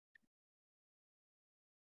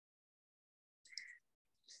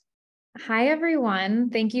Hi, everyone.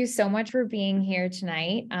 Thank you so much for being here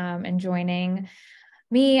tonight and joining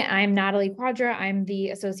me. I'm Natalie Quadra. I'm the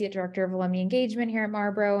Associate Director of Alumni Engagement here at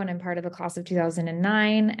Marlborough, and I'm part of the class of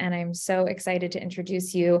 2009. And I'm so excited to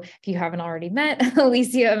introduce you, if you haven't already met,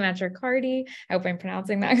 Alicia Matricardi. I hope I'm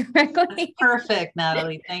pronouncing that correctly. Perfect,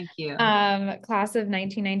 Natalie. Thank you. Class of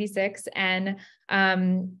 1996. And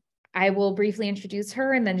I will briefly introduce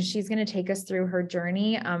her, and then she's going to take us through her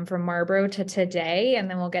journey from Marlborough to today, and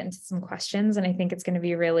then we'll get into some questions. And I think it's going to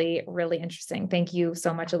be really, really interesting. Thank you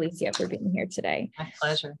so much, Alicia, for being here today. My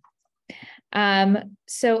pleasure.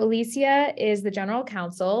 So Alicia is the General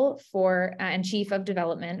Counsel for and Chief of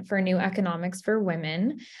Development for New Economics for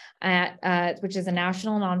Women, which is a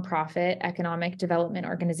national nonprofit economic development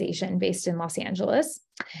organization based in Los Angeles.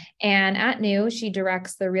 And at New, she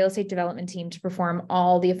directs the real estate development team to perform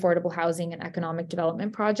all the affordable housing and economic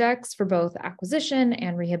development projects for both acquisition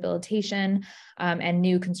and rehabilitation and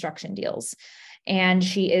new construction deals. And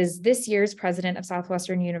she is this year's president of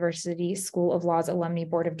Southwestern University School of Law's Alumni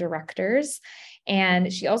Board of Directors.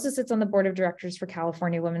 And she also sits on the board of directors for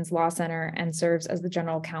California Women's Law Center and serves as the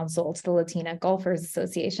general counsel to the Latina Golfers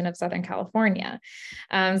Association of Southern California.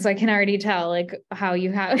 So I can already tell like how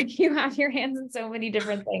you have your hands in so many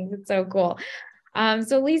different things. It's so cool.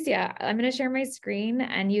 So Alicia, I'm going to share my screen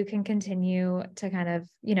and you can continue to kind of,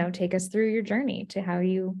 take us through your journey to how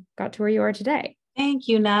you got to where you are today. Thank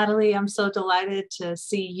you, Natalie. I'm so delighted to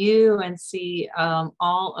see you and see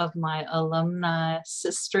all of my alumni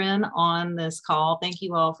sistren on this call. Thank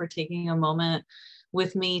you all for taking a moment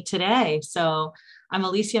with me today. So I'm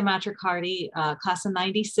Alicia Matricardi, class of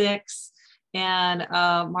 96, and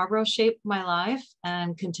Marlborough shaped my life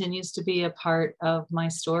and continues to be a part of my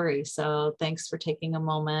story. So thanks for taking a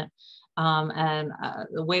moment. The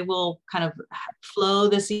way we'll kind of flow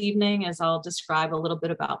this evening is I'll describe a little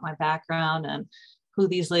bit about my background and who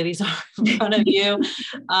these ladies are in front of you,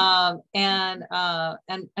 and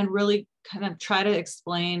really kind of try to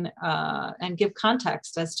explain and give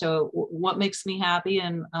context as to what makes me happy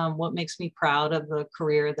and what makes me proud of the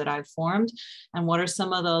career that I've formed, and what are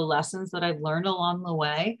some of the lessons that I've learned along the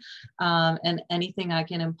way, and anything I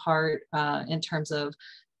can impart in terms of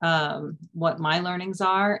what my learnings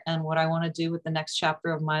are and what I want to do with the next chapter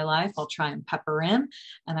of my life. I'll try and pepper in,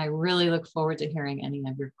 and I really look forward to hearing any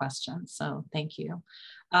of your questions. So thank you.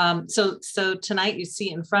 So tonight you see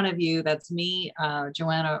in front of you, that's me,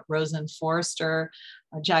 Joanna Rosen Forrester,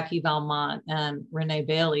 Jackie Valmont, and Renee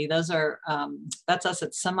Bailey. Those are, that's us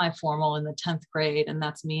at semi-formal in the 10th grade, and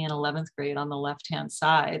that's me in 11th grade on the left-hand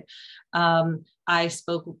side.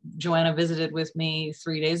 Joanna visited with me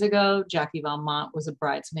 3 days ago. Jackie Valmont was a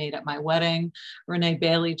bridesmaid at my wedding. Renee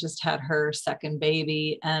Bailey just had her second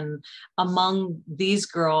baby. And among these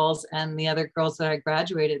girls and the other girls that I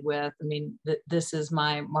graduated with, I mean, this is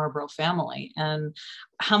my Marlborough family. And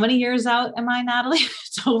how many years out am I, Natalie?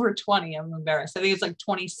 It's over 20. I'm embarrassed. I think it's like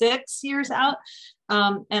 26 years out.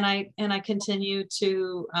 And I continue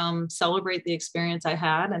to celebrate the experience I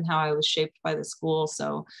had and how I was shaped by the school.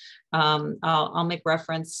 So I'll make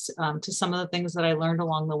reference to some of the things that I learned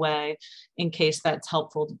along the way, in case that's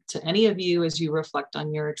helpful to any of you as you reflect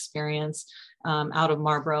on your experience out of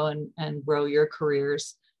Marlborough and grow your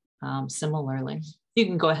careers similarly. You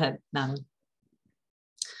can go ahead, Natalie.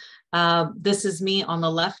 This is me on the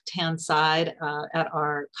left-hand side at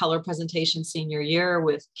our color presentation senior year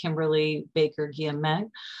with Kimberly Baker-Guillemette,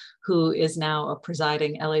 who is now a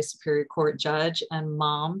presiding LA Superior Court judge and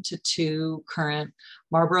mom to 2 current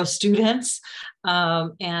Marlborough students,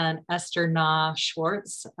 and Esther Na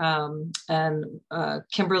Schwartz.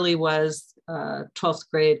 Kimberly was 12th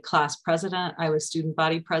grade class president. I was student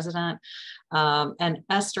body president. And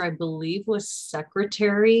Esther, I believe, was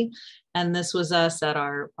secretary. And this was us at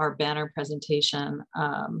our banner presentation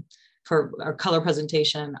for our color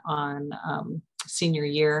presentation on senior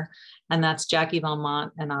year. And that's Jackie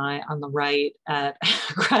Valmont and I on the right at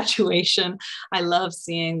graduation. I love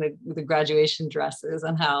seeing the graduation dresses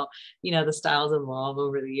and how, the styles evolve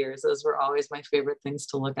over the years. Those were always my favorite things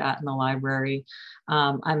to look at in the library.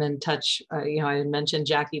 I'm in touch, I mentioned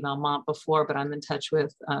Jackie Valmont before, but I'm in touch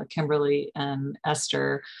with Kimberly and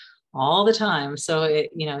Esther all the time. So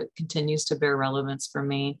it continues to bear relevance for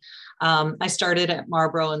me. I started at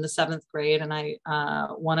Marlborough in the 7th grade, and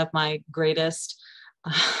one of my greatest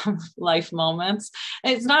life moments.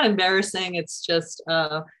 It's not embarrassing. It's just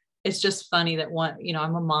funny that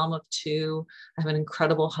I'm a mom of 2. I have an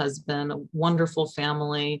incredible husband, a wonderful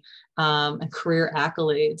family, and career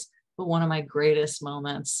accolades. But one of my greatest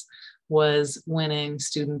moments was winning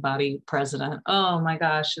student body president. Oh my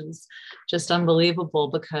gosh, it was just unbelievable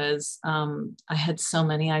because I had so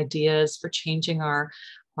many ideas for changing our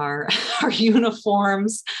our, our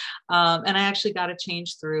uniforms. And I actually got a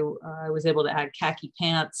change through, I was able to add khaki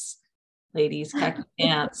pants, ladies, khaki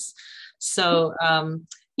pants. So,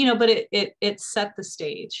 but it set the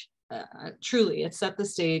stage. Truly, it set the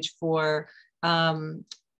stage for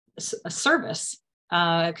a service,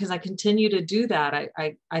 because I continue to do that.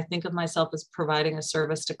 I think of myself as providing a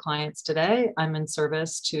service to clients today. I'm in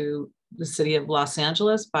service to the city of Los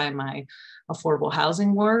Angeles by my affordable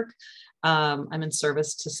housing work. I'm in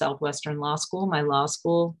service to Southwestern Law School, my law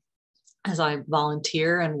school, as I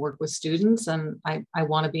volunteer and work with students. And I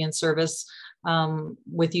want to be in service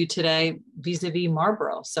with you today vis-a-vis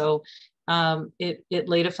Marlborough. So it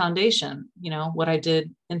laid a foundation. What I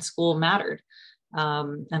did in school mattered.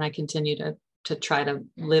 And I continue to try to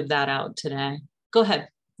live that out today. Go ahead,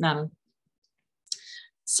 Natalie.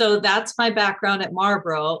 So that's my background at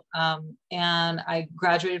Marlborough. And I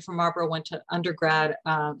graduated from Marlborough, went to undergrad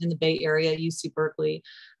in the Bay Area, UC Berkeley.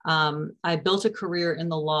 I built a career in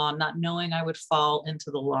the law, not knowing I would fall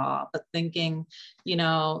into the law, but thinking,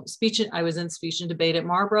 I was in speech and debate at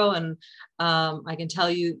Marlborough. And I can tell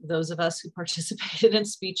you, those of us who participated in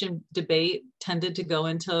speech and debate tended to go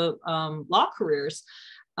into law careers.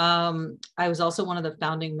 I was also one of the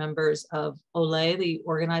founding members of OLE, the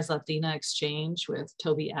Organized Latina Exchange, with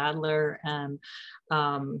Toby Adler and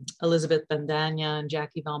Elizabeth Bandanya and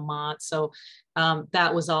Jackie Valmont. So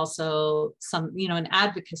that was also an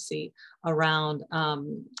advocacy around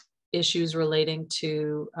issues relating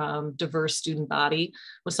to diverse student body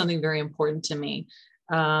was something very important to me.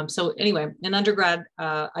 So anyway, in undergrad,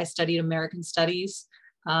 I studied American Studies.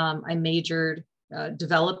 I majored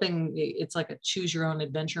developing, it's like a choose your own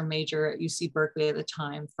adventure major at UC Berkeley at the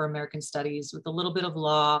time for American Studies, with a little bit of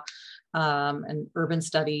law and urban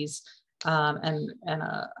studies. And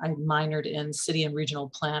I minored in city and regional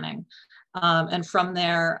planning. And from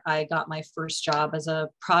there, I got my first job as a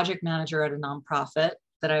project manager at a nonprofit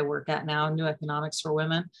that I work at now, New Economics for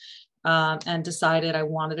Women, and decided I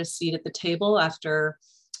wanted a seat at the table after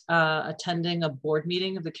attending a board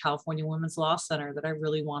meeting of the California Women's Law Center, that I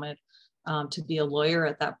really wanted to be a lawyer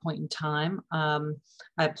at that point in time. I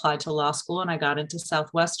applied to law school and I got into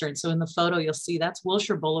Southwestern. So in the photo, you'll see that's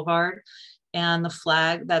Wilshire Boulevard, and the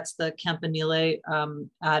flag, that's the Campanile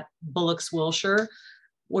at Bullock's Wilshire,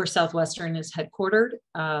 where Southwestern is headquartered.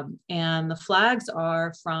 And the flags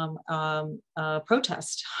are from a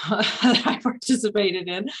protest that I participated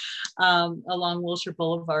in along Wilshire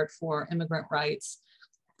Boulevard for immigrant rights.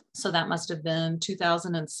 So that must have been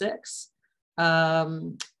 2006.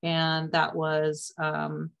 And that was,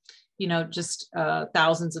 just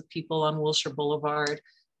thousands of people on Wilshire Boulevard,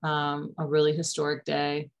 a really historic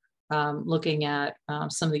day, looking at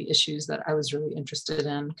some of the issues that I was really interested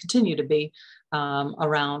in, continue to be,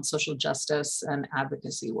 around social justice and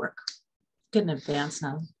advocacy work. Good in advance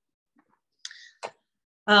now.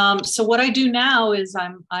 So what I do now is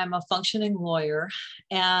I'm a functioning lawyer.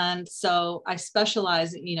 And so I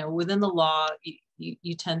specialize, within the law,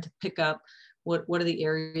 you tend to pick up what are the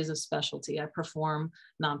areas of specialty. I perform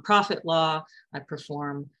nonprofit law, I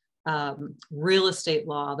perform real estate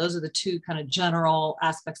law. Those are the two kind of general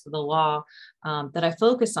aspects of the law that I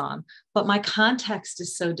focus on. But my context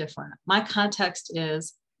is so different. My context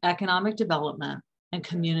is economic development and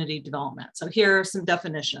community development. So here are some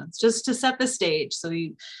definitions just to set the stage so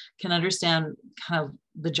you can understand kind of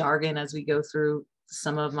the jargon as we go through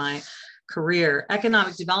some of my career.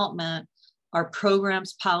 Economic development are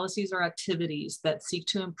programs, policies, or activities that seek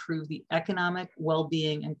to improve the economic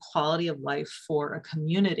well-being and quality of life for a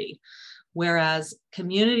community. Whereas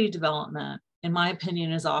community development, in my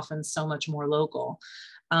opinion, is often so much more local.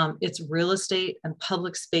 It's real estate and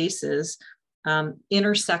public spaces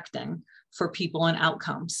intersecting for people and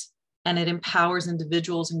outcomes. And it empowers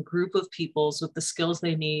individuals and group of peoples with the skills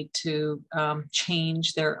they need to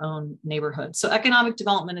change their own neighborhood. So economic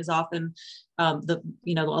development is often a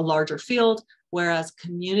larger field, whereas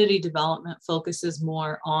community development focuses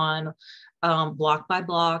more on block by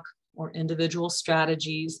block or individual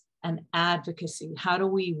strategies and advocacy. How do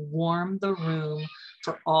we warm the room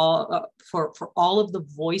for all of the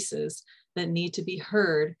voices that need to be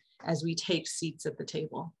heard as we take seats at the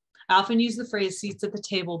table? I often use the phrase seats at the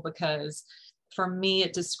table because for me,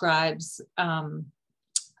 it describes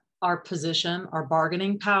our position, our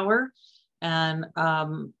bargaining power, and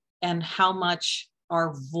how much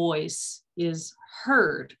our voice is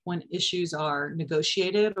heard when issues are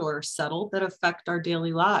negotiated or settled that affect our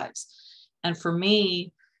daily lives. And for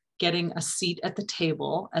me, getting a seat at the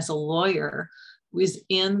table as a lawyer was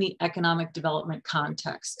in the economic development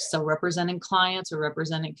context. So representing clients or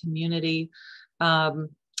representing community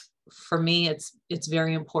for me, it's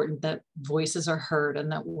very important that voices are heard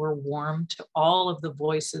and that we're warm to all of the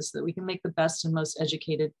voices, so that we can make the best and most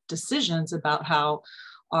educated decisions about how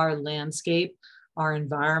our landscape, our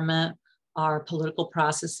environment, our political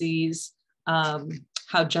processes,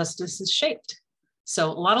 how justice is shaped. So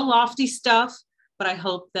a lot of lofty stuff, but I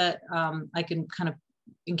hope that I can kind of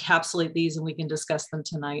encapsulate these and we can discuss them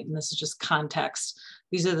tonight. And this is just context.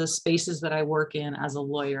 These are the spaces that I work in as a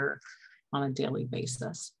lawyer on a daily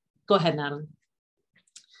basis. Go ahead, Natalie.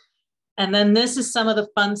 And then this is some of the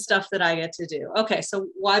fun stuff that I get to do. Okay, so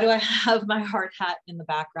why do I have my hard hat in the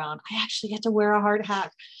background? I actually get to wear a hard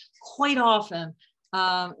hat quite often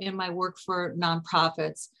in my work for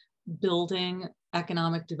nonprofits, building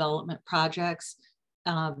economic development projects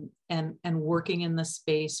and working in the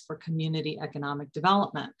space for community economic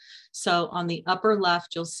development. So on the upper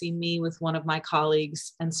left, you'll see me with one of my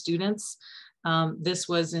colleagues and students. This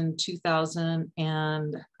was in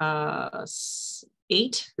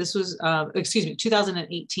 2008. This was,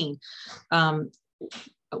 2018.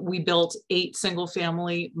 We built 8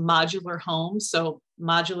 single-family modular homes. So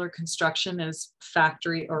modular construction is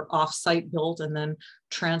factory or off-site built and then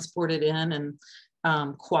transported in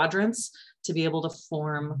quadrants to be able to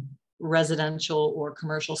form residential or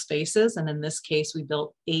commercial spaces. And in this case, we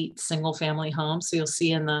built 8 single-family homes. So you'll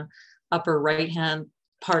see in the upper right-hand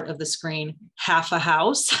part of the screen, half a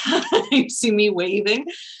house. You see me waving.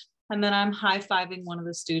 And then I'm high-fiving one of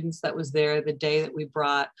the students that was there the day that we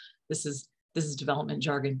brought, this is development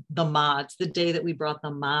jargon, the mods, the day that we brought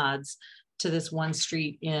the mods to this one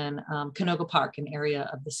street in Canoga Park, an area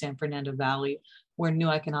of the San Fernando Valley, where New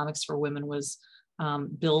Economics for Women was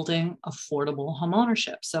building affordable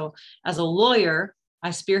homeownership. So as a lawyer, I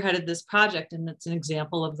spearheaded this project, and it's an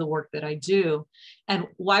example of the work that I do. And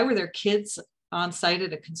why were there kids on site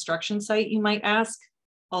at a construction site, you might ask?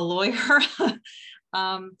 A lawyer.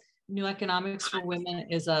 New Economics for Women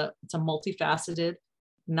it's a multifaceted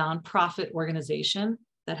nonprofit organization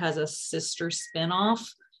that has a sister spinoff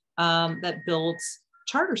that builds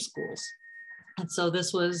charter schools. And so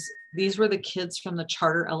these were the kids from the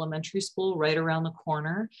charter elementary school right around the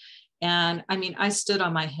corner. And I mean, I stood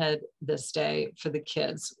on my head this day for the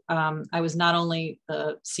kids. I was not only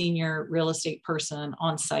the senior real estate person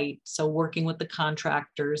on site, so working with the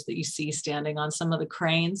contractors that you see standing on some of the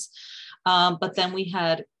cranes, but then we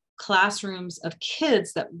had classrooms of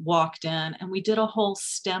kids that walked in, and we did a whole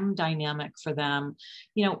STEM dynamic for them.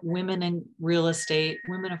 You know, women in real estate,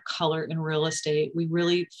 women of color in real estate. We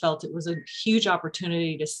really felt it was a huge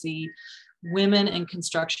opportunity to see women in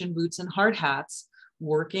construction boots and hard hats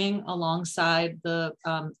working alongside the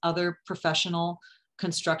other professional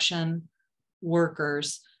construction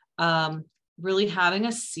workers, really having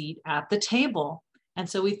a seat at the table. And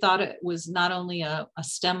so we thought it was not only a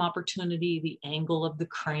STEM opportunity, the angle of the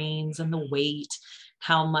cranes and the weight,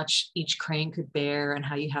 how much each crane could bear and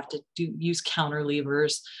how you have to use counter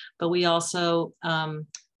levers, but we also and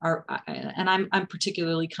I'm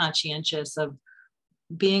particularly conscientious of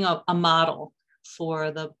being a model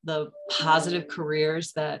for the positive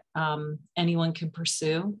careers that anyone can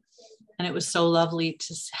pursue. And it was so lovely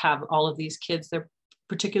to have all of these kids. They're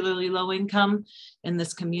particularly low income in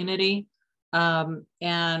this community,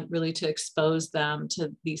 and really to expose them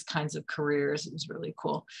to these kinds of careers. It was really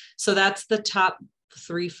cool. So that's the top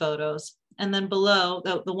 3 photos. And then below,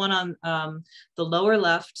 the one on the lower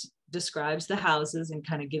left describes the houses and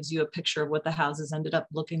kind of gives you a picture of what the houses ended up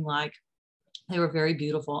looking like. They were very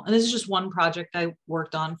beautiful. And this is just one project I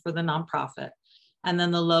worked on for the nonprofit. And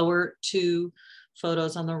then the lower 2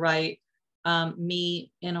 photos on the right,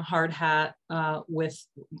 me in a hard hat with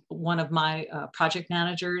one of my project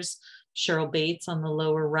managers, Cheryl Bates, on the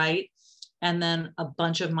lower right, and then a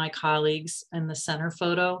bunch of my colleagues in the center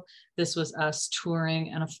photo. This was us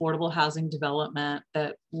touring an affordable housing development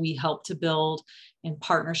that we helped to build in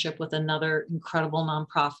partnership with another incredible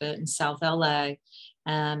nonprofit in South LA.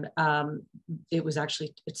 And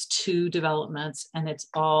it's 2 developments, and it's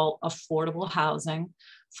all affordable housing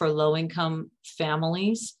for low-income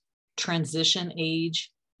families, transition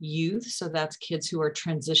age youth. So that's kids who are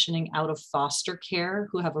transitioning out of foster care,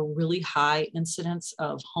 who have a really high incidence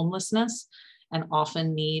of homelessness and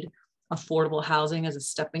often need affordable housing as a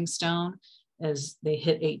stepping stone as they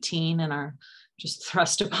hit 18 and are just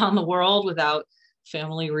thrust upon the world without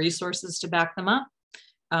family resources to back them up.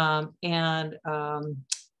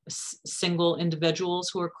 Single individuals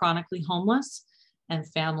who are chronically homeless, and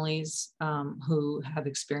families who have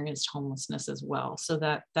experienced homelessness as well. So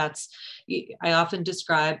I often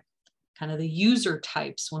describe kind of the user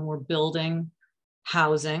types when we're building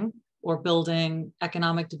housing or building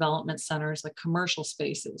economic development centers, like commercial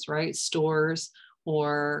spaces, right? Stores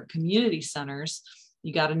or community centers.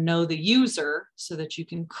 You got to know the user so that you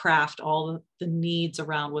can craft all the needs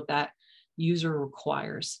around what that user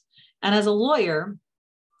requires. And as a lawyer,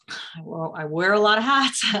 I wear a lot of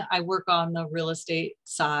hats. I work on the real estate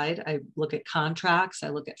side. I look at contracts. I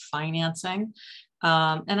look at financing.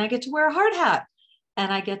 And I get to wear a hard hat.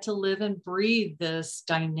 And I get to live and breathe this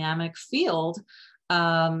dynamic field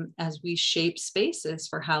as we shape spaces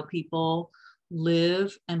for how people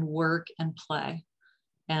live and work and play.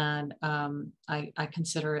 And I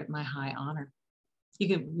consider it my high honor. You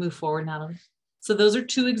can move forward, Natalie. So those are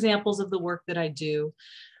two examples of the work that I do.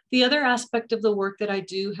 The other aspect of the work that I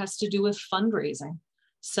do has to do with fundraising.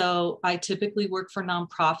 So I typically work for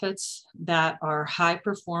nonprofits that are high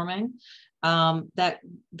performing, that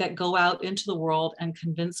go out into the world and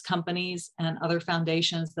convince companies and other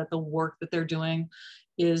foundations that the work that they're doing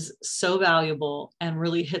is so valuable and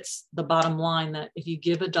really hits the bottom line, that if you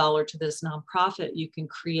give $1 to this nonprofit, you can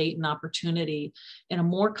create an opportunity in a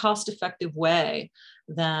more cost-effective way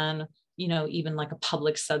than, even like a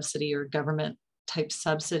public subsidy or government type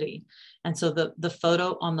subsidy. And so the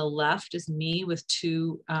photo on the left is me with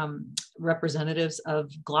two representatives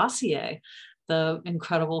of Glossier, the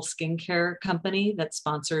incredible skincare company that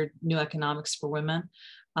sponsored New Economics for Women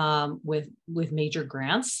with major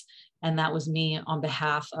grants. And that was me on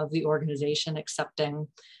behalf of the organization accepting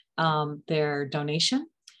their donation.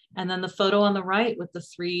 And then the photo on the right with the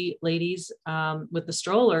three ladies with the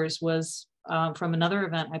strollers was from another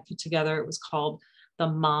event I put together. It was called the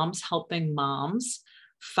Moms Helping Moms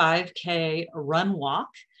 5K Run Walk.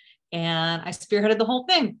 And I spearheaded the whole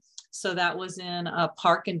thing. So that was in a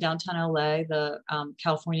park in downtown LA, the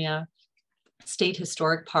California State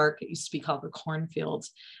Historic Park. It used to be called the Cornfields.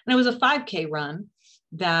 And it was a 5K run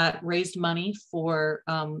that raised money for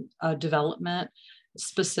a development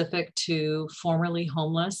specific to formerly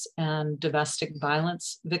homeless and domestic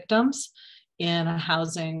violence victims in a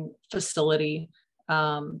housing facility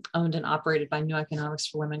owned and operated by New Economics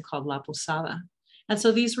for Women called La Posada. And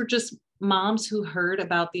so these were just moms who heard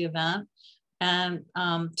about the event and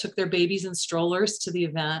took their babies in strollers to the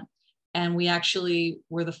event. And we actually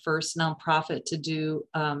were the first nonprofit to do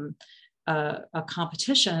a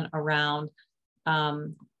competition around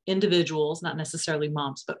individuals, not necessarily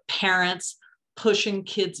moms, but parents pushing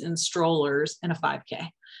kids in strollers in a 5K.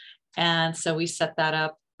 And so we set that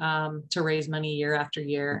up to raise money year after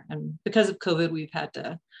year. And because of COVID, we've had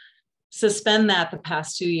to suspend that the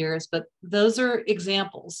past 2 years, but those are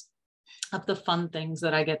examples of the fun things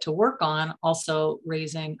that I get to work on, also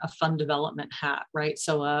raising a fund development hat, right?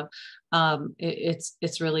 So it's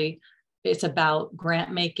about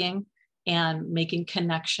grant making and making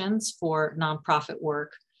connections for nonprofit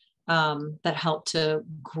work that help to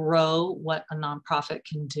grow what a nonprofit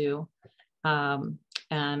can do.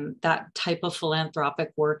 And that type of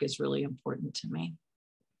philanthropic work is really important to me.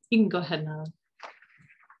 You can go ahead now.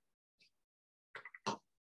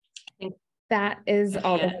 That is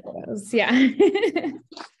all the photos. Yeah.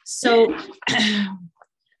 So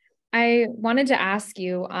I wanted to ask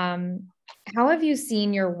you, how have you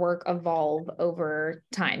seen your work evolve over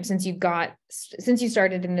time since you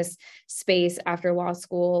started in this space after law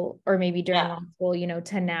school, or maybe during law school,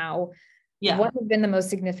 to now? Yeah. What have been the most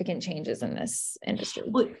significant changes in this industry?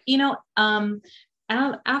 Well,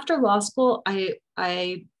 after law school,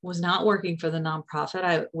 I was not working for the nonprofit.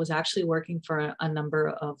 I was actually working for a number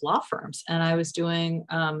of law firms, and I was doing,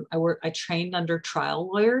 I trained under trial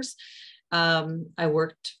lawyers. I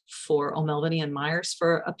worked for O'Melveny and Myers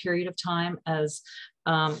for a period of time as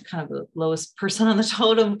kind of the lowest person on the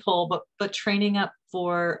totem pole, but training up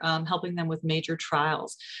for helping them with major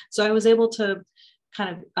trials. So I was able to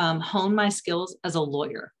kind of hone my skills as a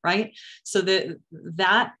lawyer, right? So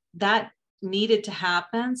that needed to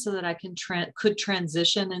happen so that I could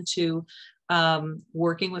transition into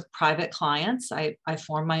working with private clients. I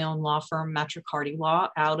formed my own law firm, Matricardi Law,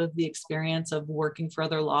 out of the experience of working for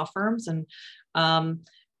other law firms. And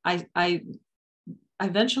I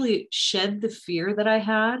eventually shed the fear that I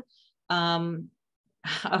had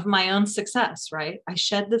of my own success, right? I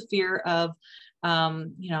shed the fear of,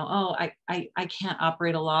 I can't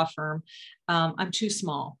operate a law firm. I'm too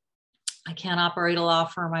small. I can't operate a law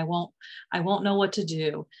firm. I won't know what to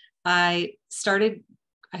do. I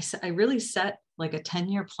really set like a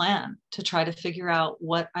 10-year plan to try to figure out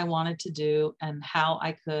what I wanted to do and how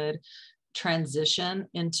I could transition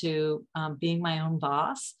into being my own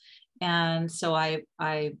boss. And so I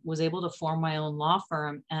was able to form my own law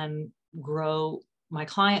firm and grow my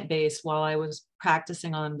client base while I was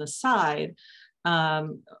practicing on the side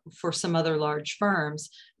for some other large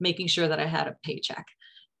firms, making sure that I had a paycheck.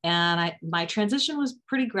 And my transition was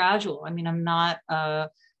pretty gradual. I mean, I'm not a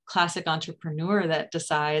classic entrepreneur that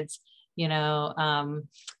decides,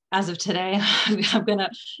 as of today, I'm going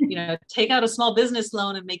to, take out a small business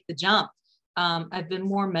loan and make the jump. I've been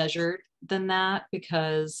more measured than that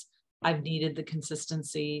because I've needed the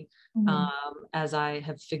consistency as I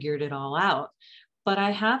have figured it all out. But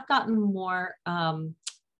I have gotten more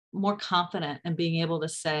confident in being able to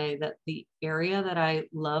say that the area that I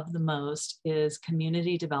love the most is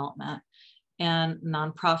community development and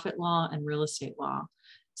nonprofit law and real estate law.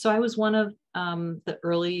 So I was one of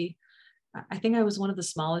I think I was one of the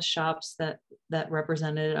smallest shops that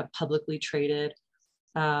represented a publicly traded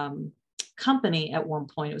company at one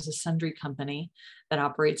point. It was a sundry company that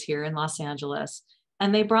operates here in Los Angeles.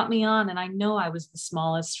 And they brought me on, and I know I was the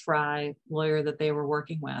smallest fry lawyer that they were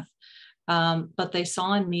working with. But they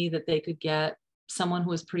saw in me that they could get someone who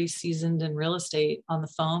was pretty seasoned in real estate on the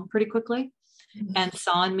phone pretty quickly, and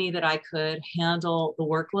saw in me that I could handle the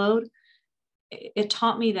workload. It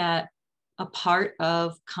taught me that a part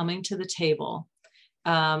of coming to the table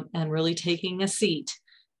and really taking a seat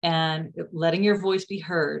and letting your voice be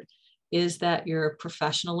heard is that your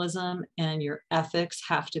professionalism and your ethics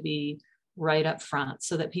have to be right up front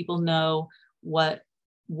so that people know what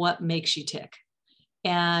makes you tick.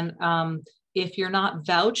 And if you're not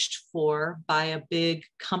vouched for by a big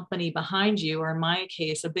company behind you, or in my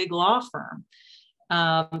case, a big law firm,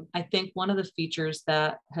 I think one of the features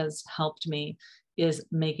that has helped me is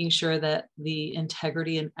making sure that the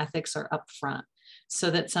integrity and ethics are up front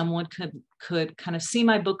so that someone could kind of see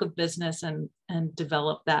my book of business and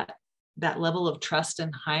develop that level of trust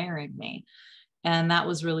in hiring me. And that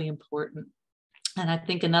was really important. And I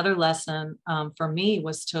think another lesson for me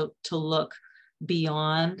was to look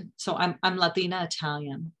beyond. So I'm Latina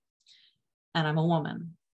Italian, and I'm a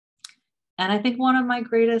woman. And I think one of my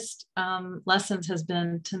greatest lessons has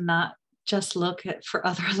been to not just look for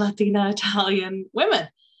other Latina Italian women.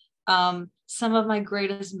 Some of my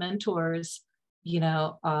greatest mentors,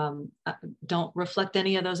 don't reflect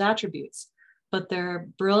any of those attributes, but they're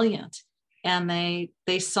brilliant. And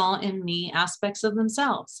they saw in me aspects of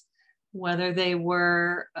themselves, whether they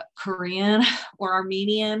were Korean or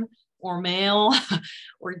Armenian or male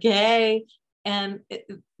or gay. And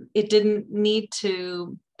they didn't need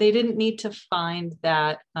to find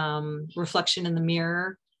that reflection in the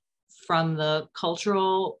mirror from the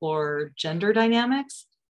cultural or gender dynamics.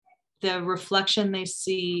 The reflection they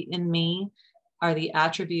see in me are the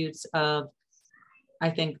attributes of, I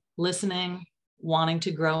think, listening, wanting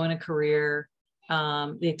to grow in a career,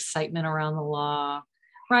 the excitement around the law,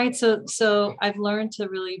 right? So I've learned to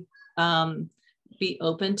really be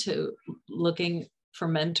open to looking for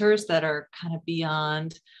mentors that are kind of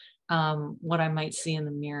beyond what I might see in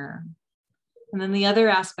the mirror. And then the other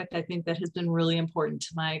aspect I think that has been really important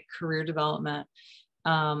to my career development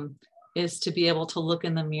is to be able to look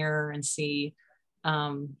in the mirror and see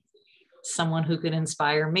someone who could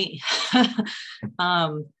inspire me.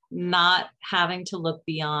 Not having to look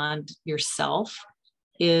beyond yourself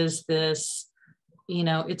is this,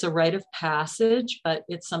 it's a rite of passage, but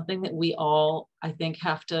it's something that we all, I think,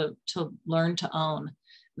 have to learn to own,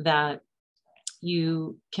 that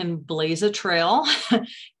you can blaze a trail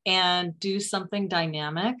and do something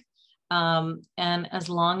dynamic. And as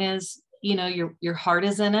long as, your heart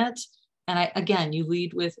is in it, and you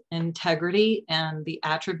lead with integrity and the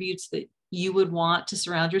attributes that you would want to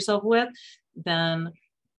surround yourself with, then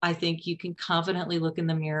I think you can confidently look in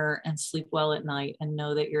the mirror and sleep well at night and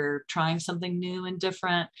know that you're trying something new and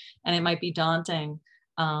different. And it might be daunting,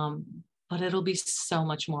 but it'll be so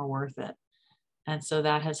much more worth it. And so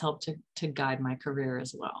that has helped to guide my career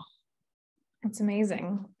as well. That's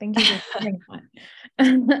amazing. Thank you for sharing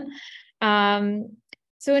that.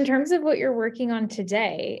 So in terms of what you're working on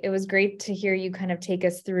today, it was great to hear you kind of take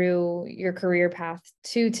us through your career path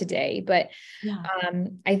to today. But yeah.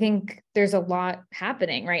 I think there's a lot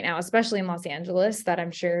happening right now, especially in Los Angeles, that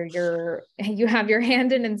I'm sure you have your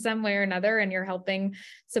hand in some way or another, and you're helping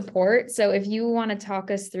support. So if you want to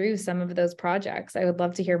talk us through some of those projects, I would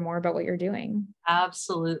love to hear more about what you're doing.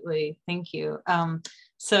 Absolutely. Thank you.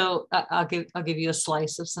 So I'll give you a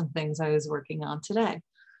slice of some things I was working on today.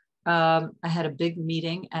 I had a big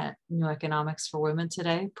meeting at New Economics for Women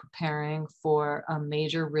today, preparing for a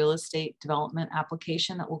major real estate development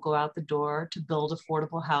application that will go out the door to build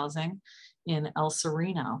affordable housing in El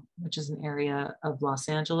Sereno, which is an area of Los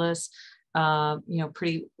Angeles,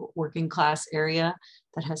 pretty working class area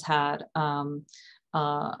that has had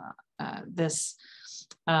this,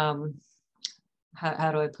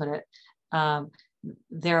 how do I put it?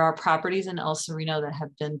 There are properties in El Sereno that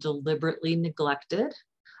have been deliberately neglected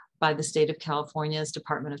by the state of California's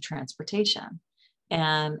Department of Transportation.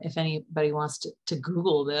 And if anybody wants to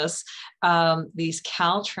Google this, these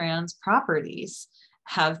Caltrans properties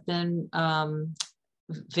have been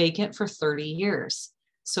vacant for 30 years.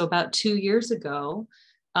 So about 2 years ago,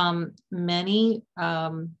 many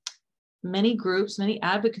groups, many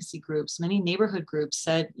advocacy groups, many neighborhood groups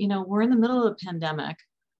said, you know, we're in the middle of a pandemic.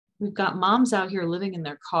 We've got moms out here living in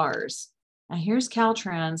their cars. And here's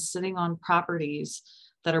Caltrans sitting on properties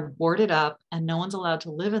that are boarded up and no one's allowed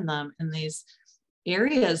to live in them in these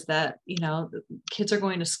areas that, you know, kids are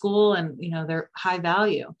going to school and, you know, they're high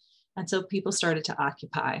value. And so people started to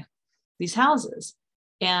occupy these houses.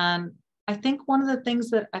 And I think one of the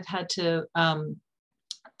things that I've had to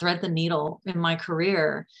thread the needle in my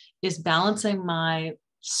career is balancing my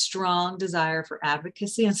strong desire for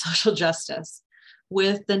advocacy and social justice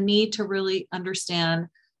with the need to really understand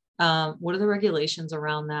what are the regulations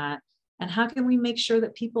around that, and how can we make sure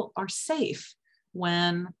that people are safe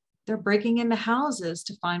when they're breaking into houses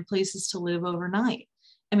to find places to live overnight.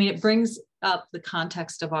 I mean, it brings up the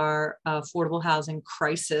context of our affordable housing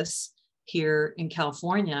crisis here in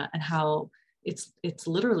California and how it's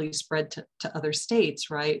literally spread to other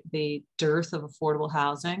states, right? The dearth of affordable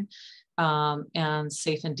housing and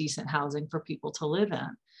safe and decent housing for people to live in.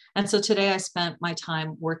 And so today I spent my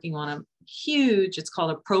time working on a huge, it's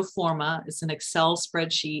called a pro forma. It's an Excel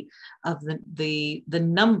spreadsheet of the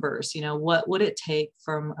numbers, you know, what would it take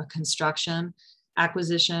from a construction,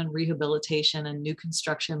 acquisition, rehabilitation, and new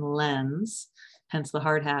construction lens, hence the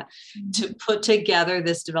hard hat, to put together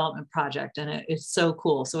this development project. And it's so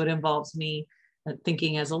cool. So it involves me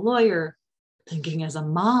thinking as a lawyer, thinking as a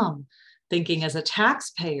mom, thinking as a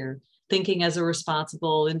taxpayer, thinking as a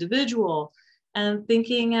responsible individual, and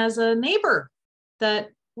thinking as a neighbor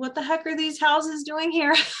that what the heck are these houses doing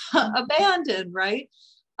here abandoned, right?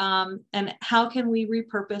 And how can we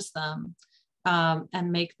repurpose them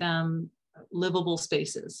and make them livable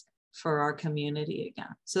spaces for our community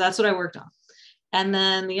again? So that's what I worked on. And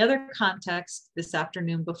then the other context this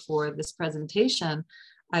afternoon before this presentation,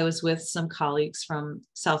 I was with some colleagues from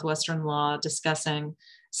Southwestern Law discussing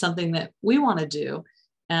something that we want to do.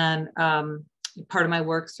 And part of my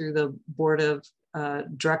work through the board of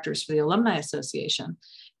directors for the Alumni Association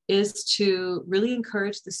is to really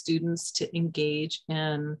encourage the students to engage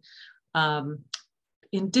in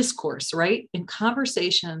discourse, right? In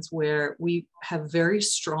conversations where we have very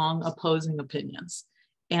strong opposing opinions.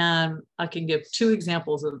 And I can give 2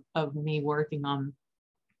 examples of me working on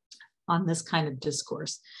this kind of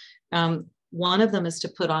discourse. One of them is to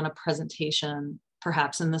put on a presentation,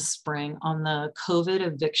 perhaps in the spring, on the COVID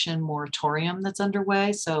eviction moratorium that's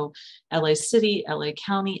underway. So LA City, LA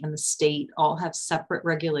County, and the state all have separate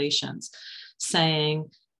regulations saying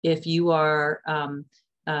if you are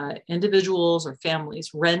individuals or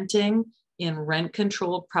families renting in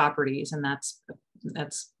rent-controlled properties, and that's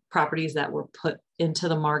properties that were put into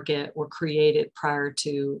the market or created prior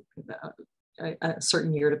to a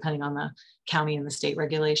certain year, depending on the county and the state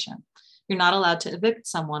regulation. You're not allowed to evict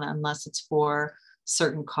someone unless it's for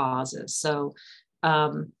certain causes. So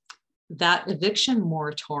that eviction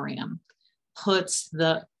moratorium puts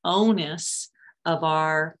the onus of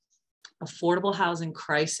our affordable housing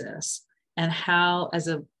crisis and how as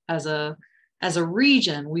a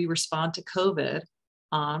region we respond to COVID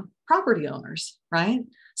on property owners, right?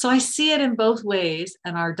 So I see it in both ways,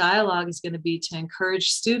 and our dialogue is going to be to encourage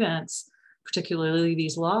students, particularly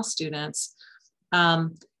these law students,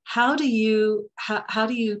 how do you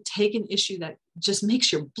take an issue that just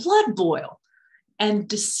makes your blood boil and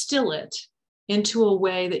distill it into a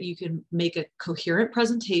way that you can make a coherent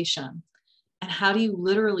presentation? And how do you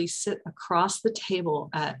literally sit across the table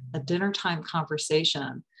at a dinner time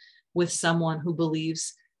conversation with someone who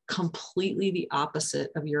believes completely the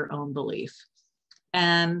opposite of your own belief?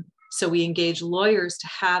 And so we engage lawyers to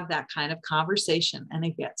have that kind of conversation, and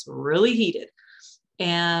it gets really heated,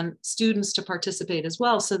 and students to participate as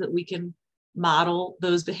well so that we can model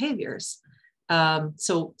those behaviors.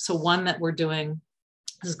 So one that we're doing,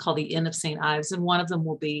 this is called the Inn of St. Ives, and one of them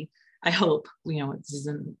will be, I hope, you know, this is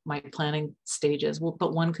in my planning stages,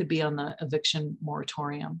 but one could be on the eviction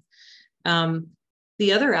moratorium.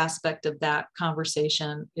 The other aspect of that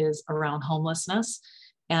conversation is around homelessness,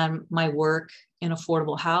 and my work in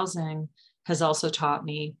affordable housing has also taught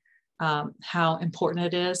me how important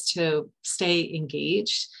it is to stay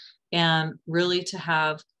engaged and really to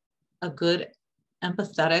have a good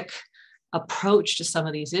empathetic approach to some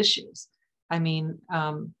of these issues. I mean,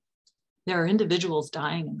 there are individuals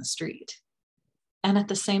dying in the street. And at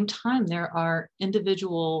the same time, there are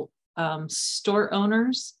individual store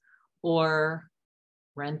owners or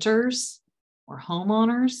renters or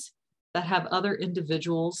homeowners that have other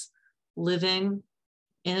individuals living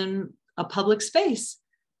in a public space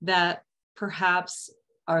that perhaps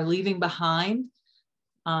are leaving behind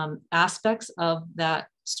aspects of that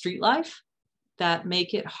street life that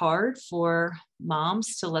make it hard for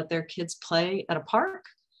moms to let their kids play at a park,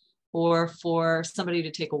 or for somebody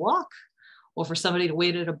to take a walk, or for somebody to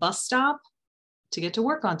wait at a bus stop to get to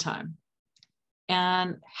work on time.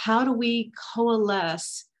 And how do we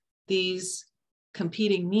coalesce these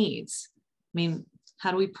competing needs? I mean,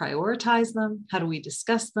 how do we prioritize them? How do we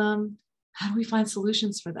discuss them? How do we find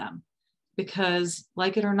solutions for them? Because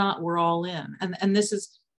like it or not, we're all in. And this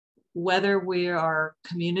is whether we are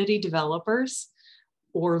community developers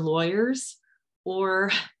or lawyers,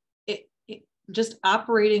 or just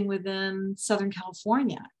operating within Southern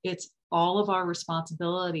California. It's all of our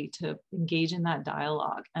responsibility to engage in that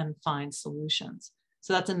dialogue and find solutions.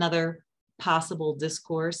 So that's another possible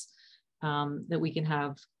discourse that we can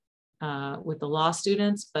have with the law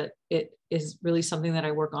students, but it is really something that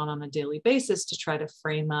I work on a daily basis to try to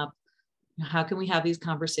frame up, how can we have these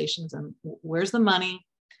conversations, and where's the money,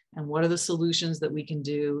 and what are the solutions that we can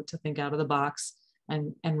do to think out of the box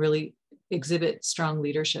and really exhibit strong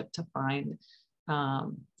leadership to find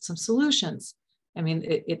some solutions. I mean,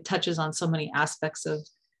 it touches on so many aspects of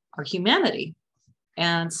our humanity.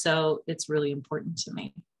 And so it's really important to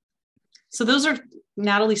me. So those are,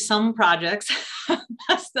 Natalie, some projects.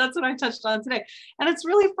 that's what I touched on today. And it's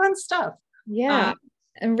really fun stuff. Yeah.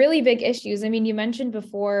 And really big issues. I mean, you mentioned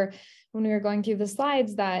before when we were going through the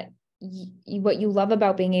slides that what you love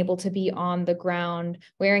about being able to be on the ground,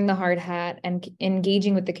 wearing the hard hat and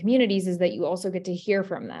engaging with the communities is that you also get to hear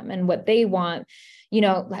from them and what they want, you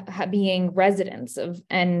know, being residents of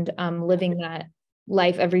and living that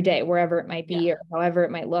life every day, wherever it might be or however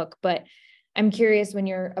it might look. But I'm curious, when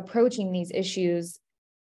you're approaching these issues,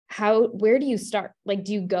 where do you start? Like,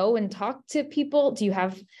 do you go and talk to people? Do you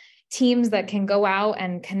have teams that can go out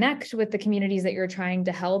and connect with the communities that you're trying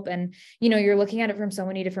to help? And, you know, you're looking at it from so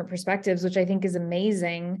many different perspectives, which I think is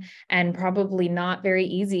amazing and probably not very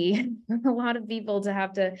easy for a lot of people to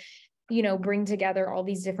have to, you know, bring together all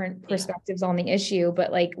these different perspectives on the issue.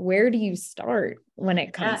 But like, where do you start when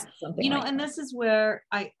it comes to something you know, like and that? this is where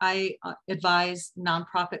I advise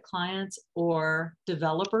nonprofit clients or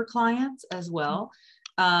developer clients as well.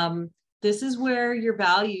 This is where your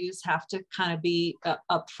values have to kind of be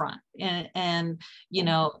upfront. And you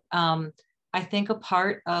know, I think a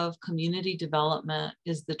part of community development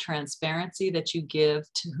is the transparency that you give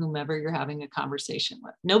to whomever you're having a conversation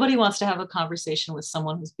with. Nobody wants to have a conversation with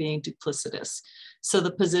someone who's being duplicitous. So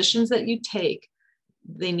the positions that you take,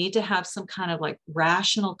 they need to have some kind of like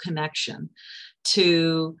rational connection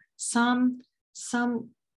to some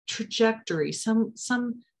trajectory, some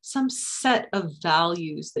set of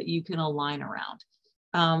values that you can align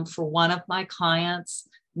around. For one of my clients,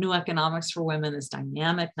 New Economics for Women is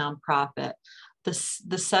dynamic nonprofit. The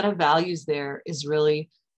set of values there is really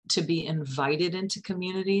to be invited into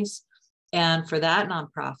communities. And for that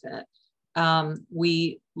nonprofit,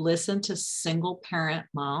 we listen to single parent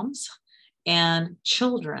moms and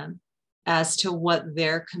children as to what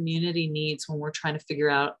their community needs when we're trying to figure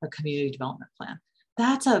out a community development plan.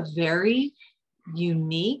 That's a very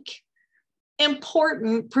unique,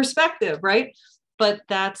 important perspective, right? But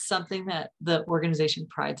that's something that the organization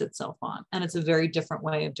prides itself on. And it's a very different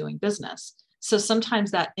way of doing business. So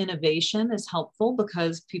sometimes that innovation is helpful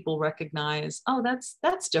because people recognize, oh,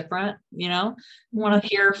 that's different. You know, want to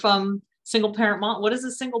hear from single parent mom. What does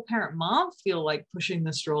a single parent mom feel like pushing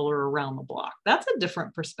the stroller around the block? That's a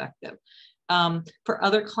different perspective. For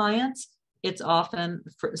other clients, it's often,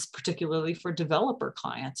 particularly for developer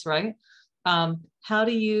clients, right? How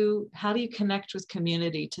do you connect with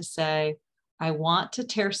community to say, I want to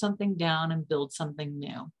tear something down and build something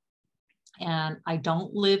new. And I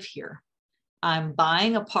don't live here. I'm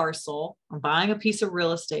buying a parcel, I'm buying a piece of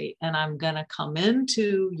real estate, and I'm going to come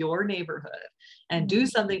into your neighborhood and do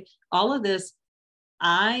something. All of this,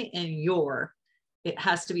 I and your, it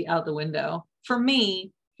has to be out the window. For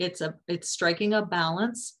me, it's striking a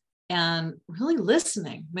balance and really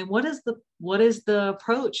listening. I mean, what is the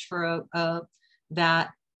approach for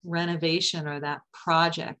that renovation or that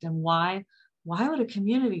project, and why would a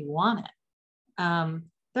community want it?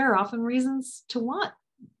 There are often reasons to want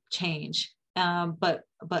change, but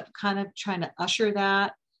kind of trying to usher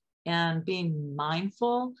that and being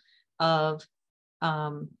mindful of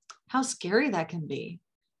how scary that can be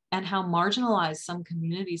and how marginalized some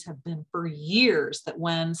communities have been for years, that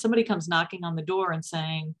when somebody comes knocking on the door and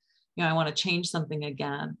saying, you know, I want to change something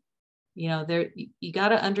again, you know, you got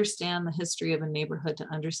to understand the history of a neighborhood to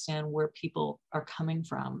understand where people are coming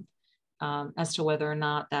from. as to whether or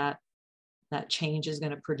not that change is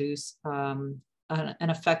going to produce an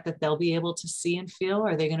effect that they'll be able to see and feel.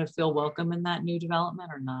 Are they going to feel welcome in that new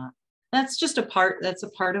development or not? That's a part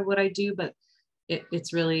of what I do, but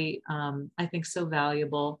it's really, I think, so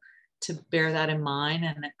valuable to bear that in mind.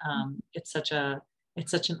 And it's such an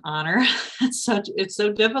honor. It's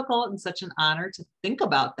so difficult and such an honor to think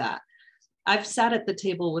about that. I've sat at the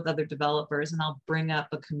table with other developers and I'll bring up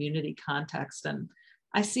a community context and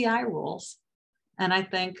I see eye rolls. And I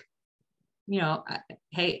think,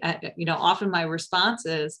 often my response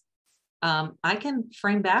is, I can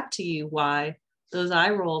frame back to you why those eye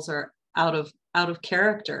rolls are out of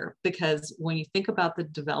character, because when you think about the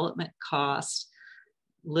development cost,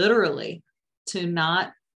 literally, to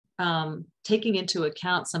not taking into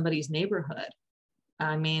account somebody's neighborhood.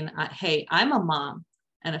 I mean, I'm a mom,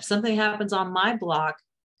 and if something happens on my block,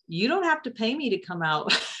 you don't have to pay me to come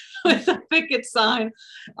out with a picket sign.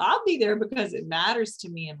 I'll be there because it matters to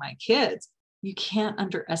me and my kids. You can't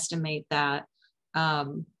underestimate that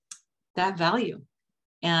value.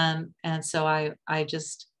 And so I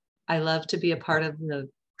love to be a part of the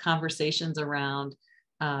conversations around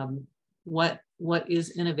what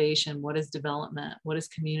is innovation, what is development, what is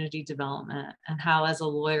community development, and how as a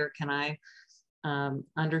lawyer can I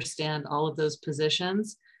understand all of those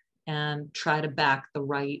positions and try to back the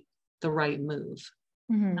right move.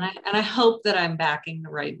 Mm-hmm. And I hope that I'm backing the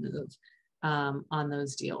right move on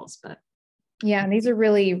those deals. But yeah, and these are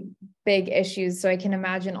really big issues. So I can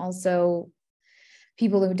imagine also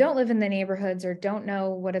people who don't live in the neighborhoods or don't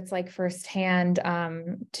know what it's like firsthand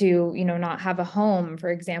to, not have a home,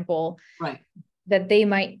 for example, right, that they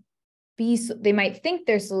might think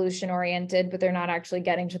they're solution oriented, but they're not actually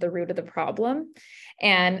getting to the root of the problem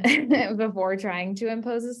and before trying to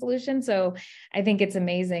impose a solution. So I think it's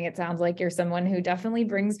amazing. It sounds like you're someone who definitely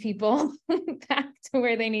brings people back to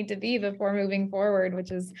where they need to be before moving forward,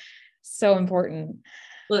 which is so important.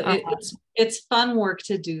 Well, it's fun work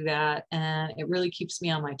to do that, and it really keeps me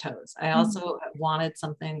on my toes. I also wanted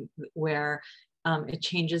something where it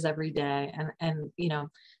changes every day, and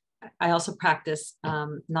I also practice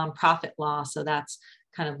nonprofit law, so that's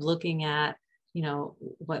kind of looking at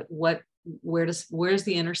where's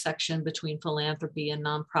the intersection between philanthropy and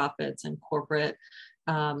nonprofits and corporate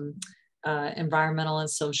environmental and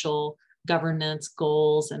social governance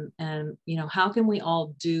goals, and how can we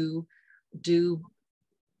all do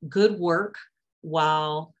good work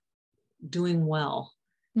while doing well.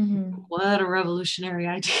 Mm-hmm. What a revolutionary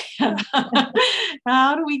idea.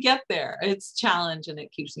 How do we get there? It's a challenge and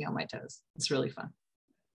it keeps me on my toes. It's really fun.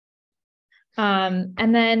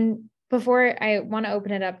 And then before I want to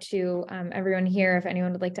open it up to everyone here, if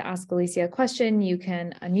anyone would like to ask Alicia a question, you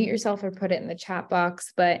can unmute yourself or put it in the chat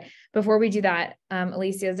box. But before we do that,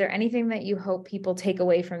 Alicia, is there anything that you hope people take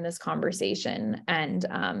away from this conversation and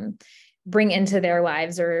bring into their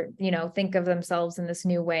lives, or, think of themselves in this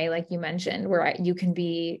new way, like you mentioned, where you can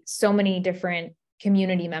be so many different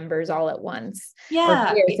community members all at once, or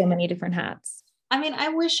wear so many different hats? I mean, I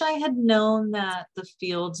wish I had known that the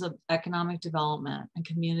fields of economic development and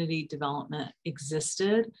community development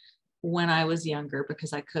existed when I was younger,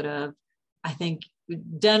 because I could have, I think,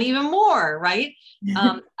 done even more, right?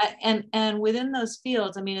 And within those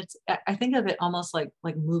fields, I mean, I think of it almost like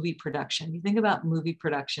movie production. You think about movie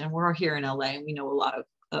production. We're here in LA, and we know a lot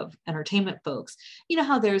of entertainment folks. You know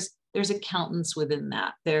how there's accountants within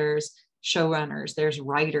that. There's showrunners, there's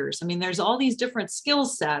writers. I mean, there's all these different skill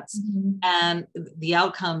sets, and the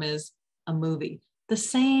outcome is a movie. The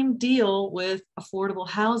same deal with affordable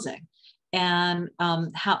housing and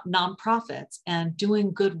nonprofits and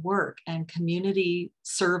doing good work and community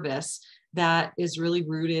service that is really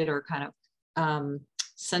rooted or kind of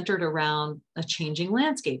centered around a changing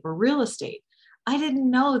landscape or real estate. I didn't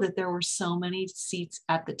know that there were so many seats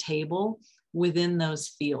at the table within those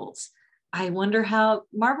fields. I wonder how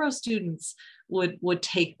Marlborough students would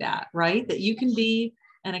take that, right? That you can be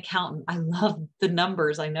an accountant. I love the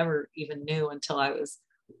numbers. I never even knew until I was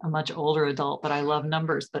a much older adult, but I love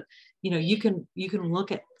numbers. But you can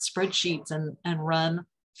look at spreadsheets and run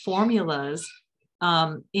formulas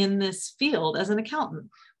in this field as an accountant,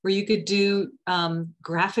 where you could do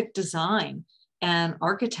graphic design and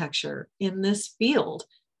architecture in this field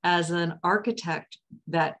as an architect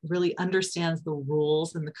that really understands the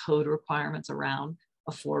rules and the code requirements around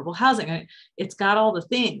affordable housing. It's got all the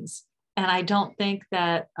things. And I don't think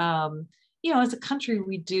that, as a country,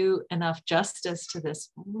 we do enough justice to this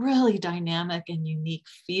really dynamic and unique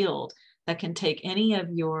field that can take any of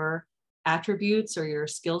your attributes or your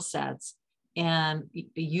skill sets and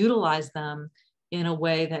utilize them in a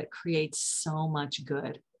way that creates so much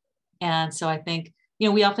good. And so I think,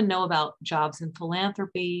 we often know about jobs in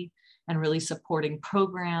philanthropy and really supporting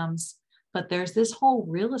programs, but there's this whole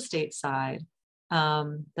real estate side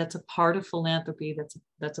that's a part of philanthropy,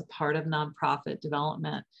 that's a part of nonprofit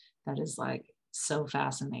development that is like so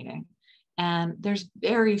fascinating. And there's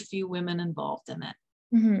very few women involved in it.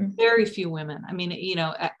 Mm-hmm. Very few women. I mean,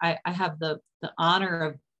 I have the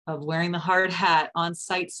honor of wearing the hard hat on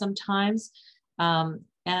site sometimes.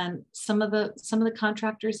 And some of the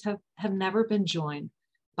contractors have never been joined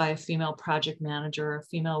by a female project manager, a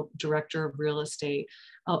female director of real estate,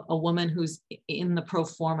 a woman who's in the pro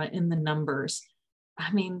forma, in the numbers.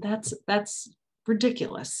 I mean, that's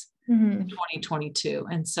ridiculous in 2022.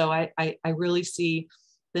 And so I really see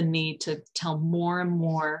the need to tell more and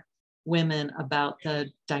more women about the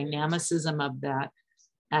dynamicism of that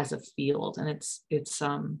as a field. And it's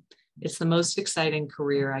the most exciting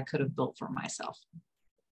career I could have built for myself.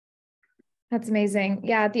 That's amazing.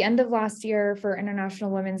 Yeah, at the end of last year for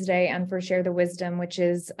International Women's Day and for Share the Wisdom, which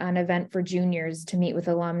is an event for juniors to meet with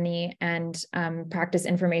alumni and practice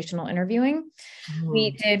informational interviewing,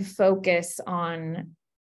 we did focus on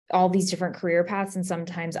all these different career paths and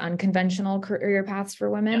sometimes unconventional career paths for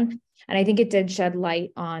women. Yeah. And I think it did shed light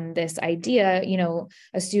on this idea,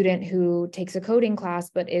 a student who takes a coding class,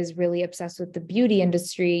 but is really obsessed with the beauty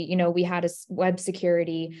industry. We had a web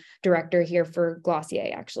security director here for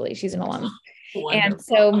Glossier, actually. She's an alum. Wonderful. And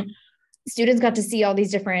so students got to see all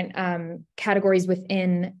these different categories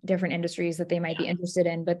within different industries that they might be interested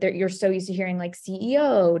in, but you're so used to hearing like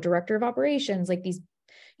CEO, director of operations, like these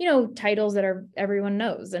titles that everyone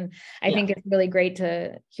knows. And I think it's really great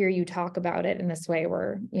to hear you talk about it in this way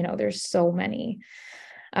where, there's so many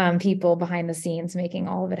people behind the scenes making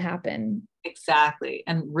all of it happen. Exactly.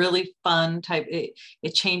 And really fun type.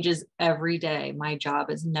 It changes every day. My job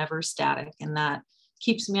is never static, and that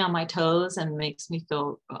keeps me on my toes and makes me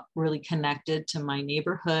feel really connected to my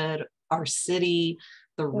neighborhood, our city,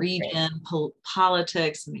 the region,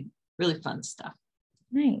 politics. I mean, really fun stuff.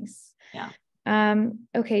 Nice. Yeah.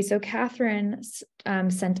 Okay, so Catherine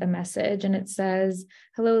sent a message and it says,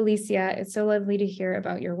 "Hello, Alicia. It's so lovely to hear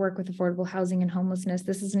about your work with affordable housing and homelessness.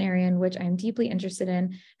 This is an area in which I am deeply interested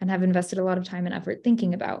in and have invested a lot of time and effort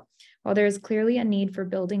thinking about. While there is clearly a need for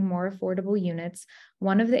building more affordable units,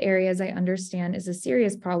 one of the areas I understand is a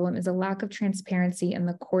serious problem is a lack of transparency in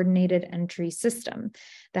the coordinated entry system,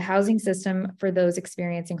 the housing system for those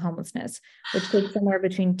experiencing homelessness, which takes somewhere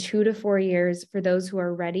between 2 to 4 years for those who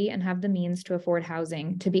are ready and have the means to afford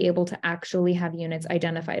housing to be able to actually have units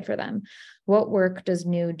identified for them. What work does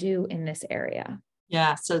NEW do in this area?"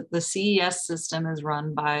 Yeah, so the CES system is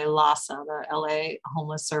run by LAHSA, the LA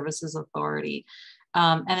Homeless Services Authority.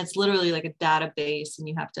 And it's literally like a database, and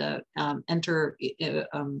you have to enter,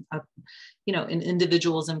 an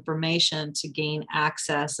individual's information to gain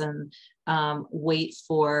access and wait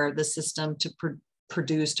for the system to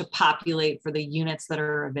produce, to populate for the units that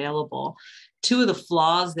are available. Two of the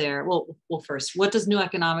flaws there, well, first, what does New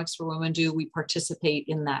Economics for Women do? We participate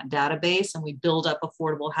in that database and we build up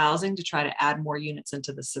affordable housing to try to add more units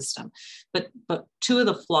into the system. But two of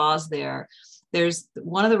the flaws there, there's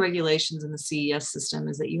one of the regulations in the CES system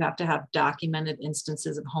is that you have to have documented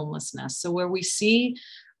instances of homelessness. So where we see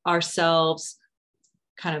ourselves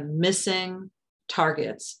kind of missing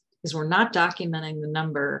targets is we're not documenting the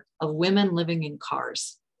number of women living in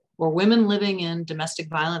cars or women living in domestic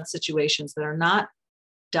violence situations that are not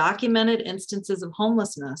documented instances of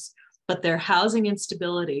homelessness, but their housing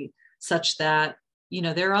instability such that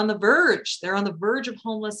they're on the verge of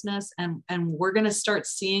homelessness. And we're going to start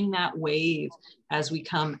seeing that wave as we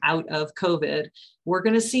come out of COVID. We're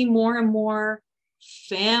going to see more and more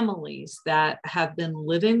families that have been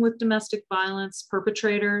living with domestic violence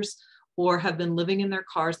perpetrators or have been living in their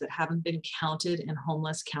cars that haven't been counted in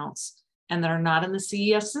homeless counts and that are not in the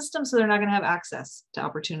CES system. So they're not going to have access to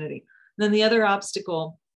opportunity. And then the other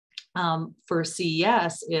obstacle for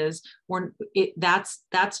CES is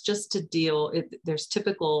that's just to deal. There's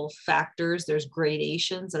typical factors. There's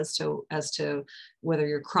gradations as to whether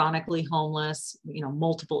you're chronically homeless,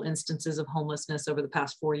 multiple instances of homelessness over the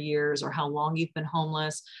past 4 years, or how long you've been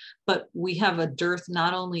homeless. But we have a dearth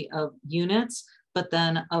not only of units, but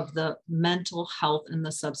then of the mental health and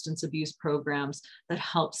the substance abuse programs that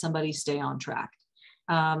help somebody stay on track.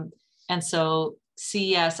 And so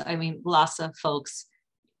CES, LAHSA folks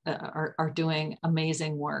are doing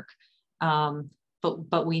amazing work,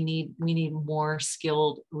 but we need more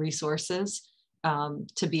skilled resources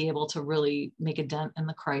to be able to really make a dent in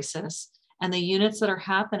the crisis. And the units that are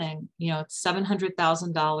happening, it's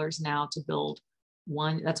 $700,000 now to build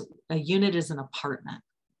one. That's a unit is an apartment,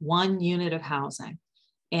 one unit of housing,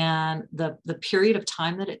 and the period of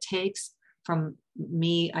time that it takes from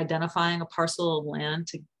me identifying a parcel of land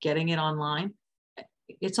to getting it online,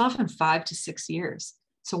 it's often 5 to 6 years.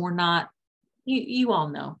 So we're not, you all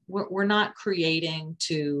know, we're not creating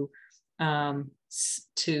to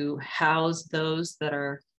house those that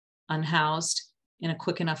are unhoused in a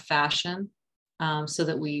quick enough fashion, so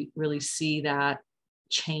that we really see that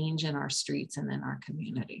change in our streets and in our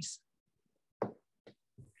communities.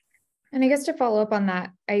 And I guess to follow up on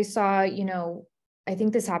that, I saw, I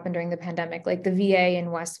think this happened during the pandemic, like the VA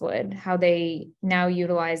in Westwood, how they now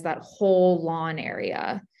utilize that whole lawn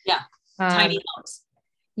area. Yeah, tiny homes.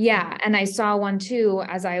 Yeah, and I saw one too,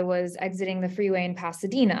 as I was exiting the freeway in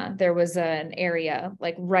Pasadena. There was an area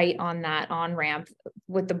like right on that on-ramp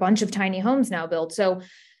with a bunch of tiny homes now built. So,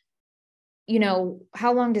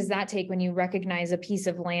 how long does that take when you recognize a piece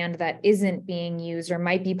of land that isn't being used or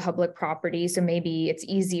might be public property? So maybe it's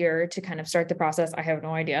easier to kind of start the process. I have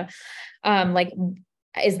no idea.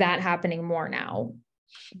 Is that happening more now?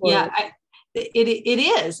 Yeah,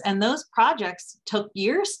 it is. And those projects took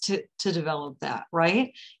years to develop that,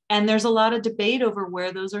 right? And there's a lot of debate over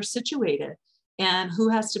where those are situated and who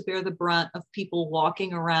has to bear the brunt of people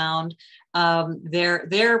walking around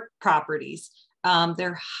their properties.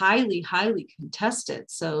 They're highly, highly contested.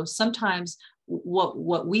 So sometimes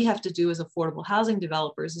what we have to do as affordable housing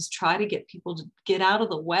developers is try to get people to get out of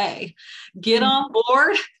the way, get on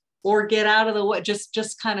board, or get out of the way,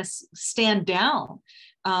 just kind of stand down,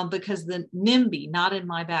 because the NIMBY, not in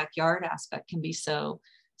my backyard aspect, can be so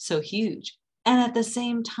huge. And at the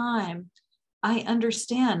same time, I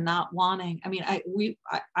understand not wanting,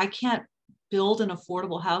 I can't build an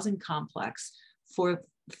affordable housing complex for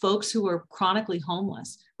folks who are chronically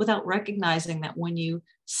homeless without recognizing that when you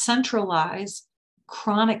centralize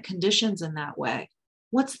chronic conditions in that way,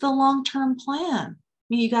 what's the long-term plan?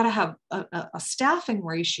 You got to have a staffing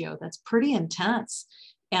ratio that's pretty intense.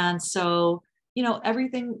 And so,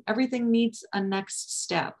 everything needs a next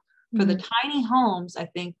step. For the tiny homes, I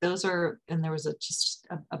think those are, and there was just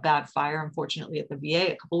a bad fire, unfortunately, at the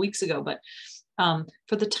VA a couple of weeks ago, but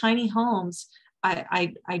for the tiny homes,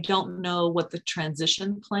 I don't know what the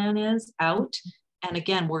transition plan is out. And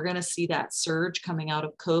again, we're going to see that surge coming out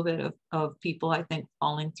of COVID of people, I think,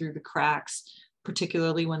 falling through the cracks,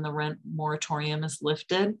 particularly when the rent moratorium is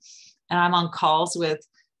lifted. And I'm on calls with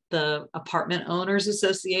the Apartment Owners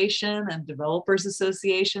Association and Developers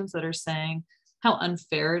Associations that are saying how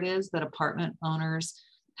unfair it is that apartment owners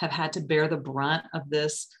have had to bear the brunt of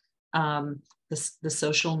this, the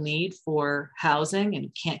social need for housing, and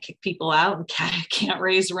can't kick people out and can't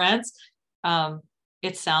raise rents.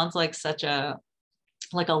 It sounds like such a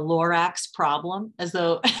Lorax problem, as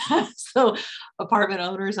though so apartment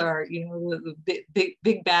owners are, the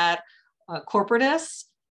big bad corporatists.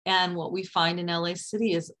 And what we find in LA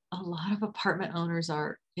City is a lot of apartment owners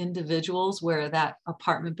are individuals where that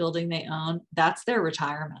apartment building they own, that's their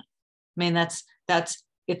retirement. It's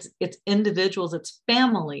individuals, it's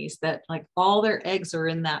families that like all their eggs are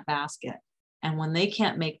in that basket. And when they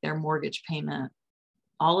can't make their mortgage payment,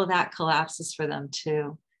 all of that collapses for them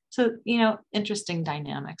too. So, interesting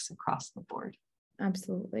dynamics across the board.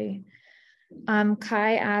 Absolutely.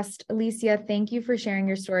 Kai asked, Alicia, thank you for sharing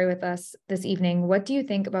your story with us this evening. What do you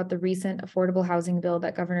think about the recent affordable housing bill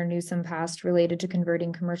that Governor Newsom passed related to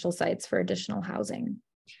converting commercial sites for additional housing?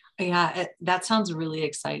 Yeah, that sounds really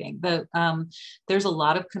exciting. There's a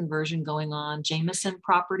lot of conversion going on. Jameson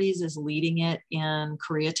Properties is leading it in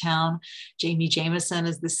Koreatown. Jamie Jameson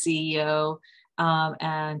is the CEO.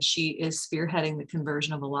 And she is spearheading the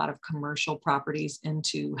conversion of a lot of commercial properties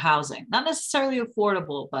into housing. Not necessarily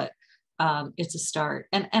affordable, but it's a start.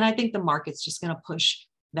 And I think the market's just going to push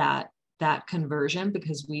that conversion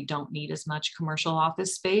because we don't need as much commercial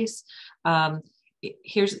office space.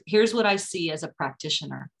 Here's what I see as a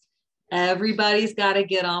practitioner. Everybody's got to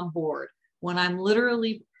get on board. When I'm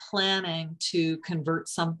literally planning to convert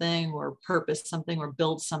something or purpose something or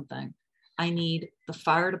build something, I need the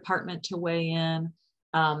fire department to weigh in.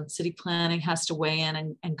 City planning has to weigh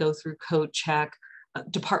in and go through code check.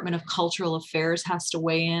 Department of Cultural Affairs has to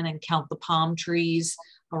weigh in and count the palm trees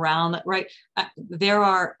around it, right? There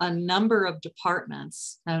are a number of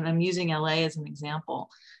departments, and I'm using LA as an example,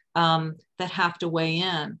 that have to weigh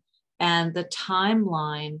in. And the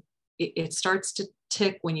timeline, it starts to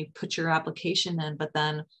tick when you put your application in, but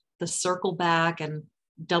then the circle back and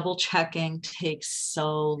double checking takes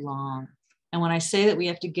so long. And when I say that we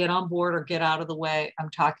have to get on board or get out of the way, I'm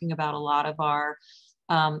talking about a lot of our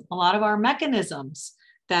mechanisms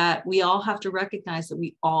that we all have to recognize that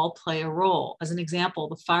we all play a role. As an example,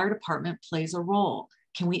 the fire department plays a role.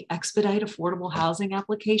 Can we expedite affordable housing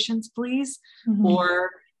applications, please? Or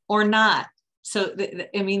not? So,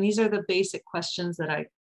 I mean, these are the basic questions that I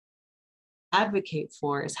advocate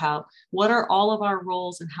for, is what are all of our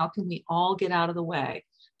roles and how can we all get out of the way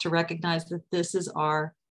to recognize that this is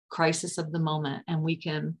our crisis of the moment, and we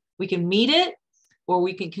can meet it, or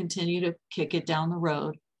we can continue to kick it down the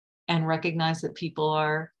road and recognize that people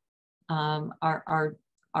are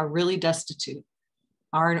really destitute.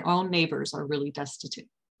 Our own neighbors are really destitute.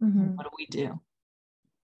 Mm-hmm. What do we do?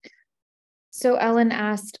 So Ellen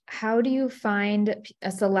asked, how do you find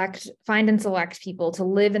and select people to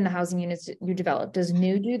live in the housing units you develop? Does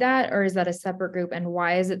New do that, or is that a separate group? And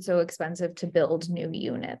why is it so expensive to build new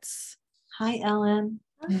units? Hi, Ellen.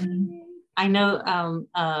 Mm-hmm. I know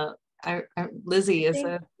Lizzie is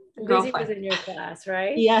a girlfriend. Lizzie was in your class,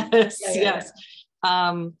 right? Yes, Yeah.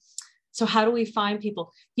 So how do we find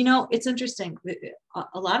people? You know, it's interesting.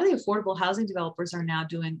 A lot of the affordable housing developers are now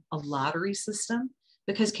doing a lottery system,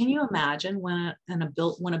 because can you imagine when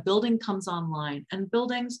a building comes online, and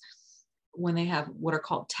buildings, when they have what are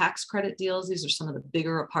called tax credit deals, these are some of the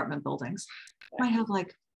bigger apartment buildings, might have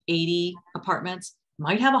like 80 apartments,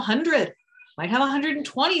 might have 100, might have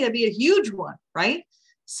 120. That'd be a huge one, right?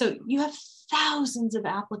 So you have thousands of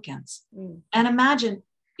applicants. And imagine,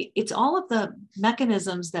 it's all of the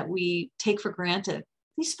mechanisms that we take for granted.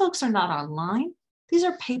 These folks are not online. These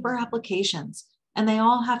are paper applications, and they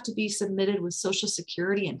all have to be submitted with Social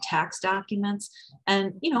Security and tax documents.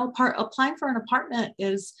 And, you know, applying for an apartment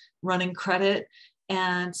is running credit.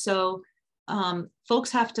 And so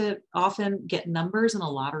folks have to often get numbers in a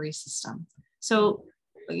lottery system. So,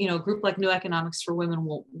 you know, a group like New Economics for Women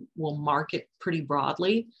will market pretty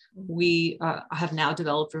broadly. We have now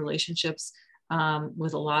developed relationships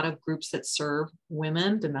with a lot of groups that serve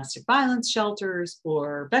women, domestic violence shelters,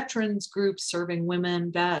 or veterans groups serving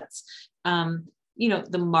women, vets. You know,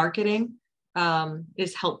 the marketing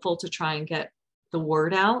is helpful to try and get the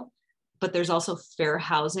word out, but there's also fair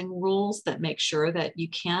housing rules that make sure that you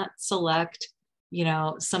can't select, you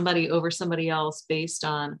know, somebody over somebody else based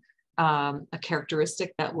on a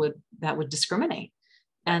characteristic that would discriminate.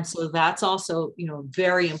 And so that's also, you know,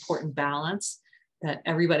 very important balance that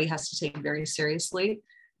everybody has to take very seriously,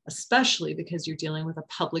 especially because you're dealing with a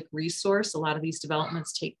public resource. A lot of these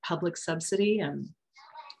developments take public subsidy, and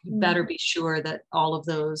you better be sure that all of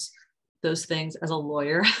those things, as a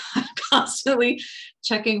lawyer, constantly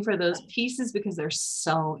checking for those pieces, because they're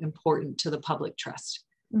so important to the public trust.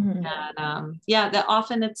 Mm-hmm. And that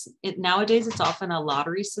often nowadays it's often a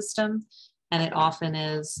lottery system, and it often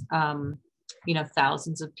is you know,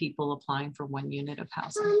 thousands of people applying for one unit of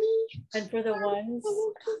housing. And for the ones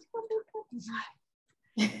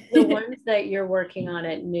that you're working on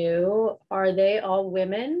at New, are they all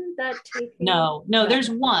women that take? No, there is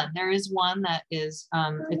one that is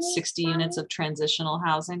it's 60 units of transitional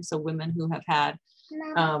housing, so women who have had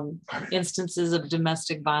instances of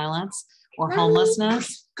domestic violence or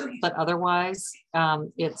homelessness, but otherwise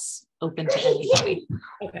it's open to anybody.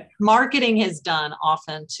 Okay. Marketing is done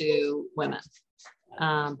often to women,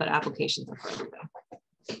 but applications are for everybody.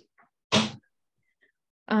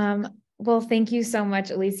 Well, thank you so much,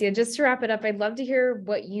 Alicia. Just to wrap it up, I'd love to hear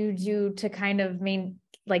what you do to kind of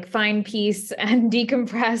find peace and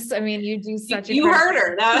decompress. I mean, you do such a— You heard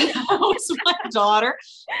her. That was my daughter.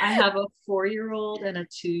 I have a 4-year-old and a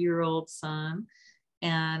 2-year-old son.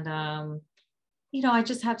 And, you know, I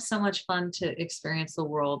just have so much fun to experience the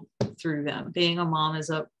world through them. Being a mom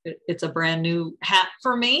it's a brand new hat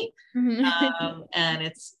for me. Mm-hmm. And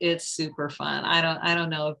it's super fun. I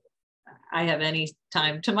don't know if I have any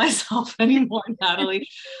time to myself anymore, Natalie,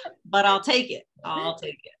 but I'll take it.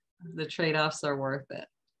 The trade-offs are worth it.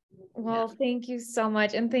 Well, thank you so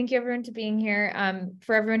much. And thank you everyone to being here.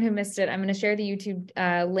 For everyone who missed it, I'm going to share the YouTube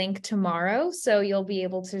link tomorrow. So you'll be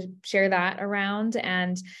able to share that around,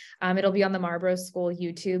 and it'll be on the Marlborough School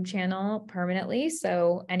YouTube channel permanently,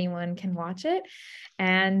 so anyone can watch it.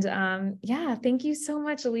 And thank you so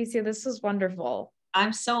much, Alicia. This was wonderful.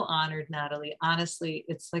 I'm so honored, Natalie. Honestly,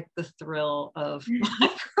 it's like the thrill of my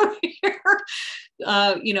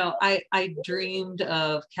career. You know, I dreamed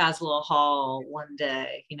of Caswell Hall one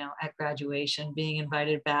day, you know, at graduation, being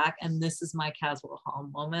invited back. And this is my Caswell Hall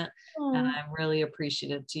moment. Aww. And I'm really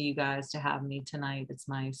appreciative to you guys to have me tonight. It's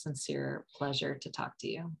my sincere pleasure to talk to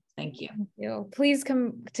you. Thank you. Thank you. Please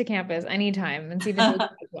come to campus anytime and see the movie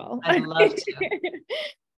as well. I'd love to.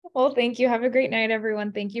 Well, thank you. Have a great night,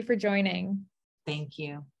 everyone. Thank you for joining. Thank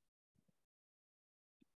you.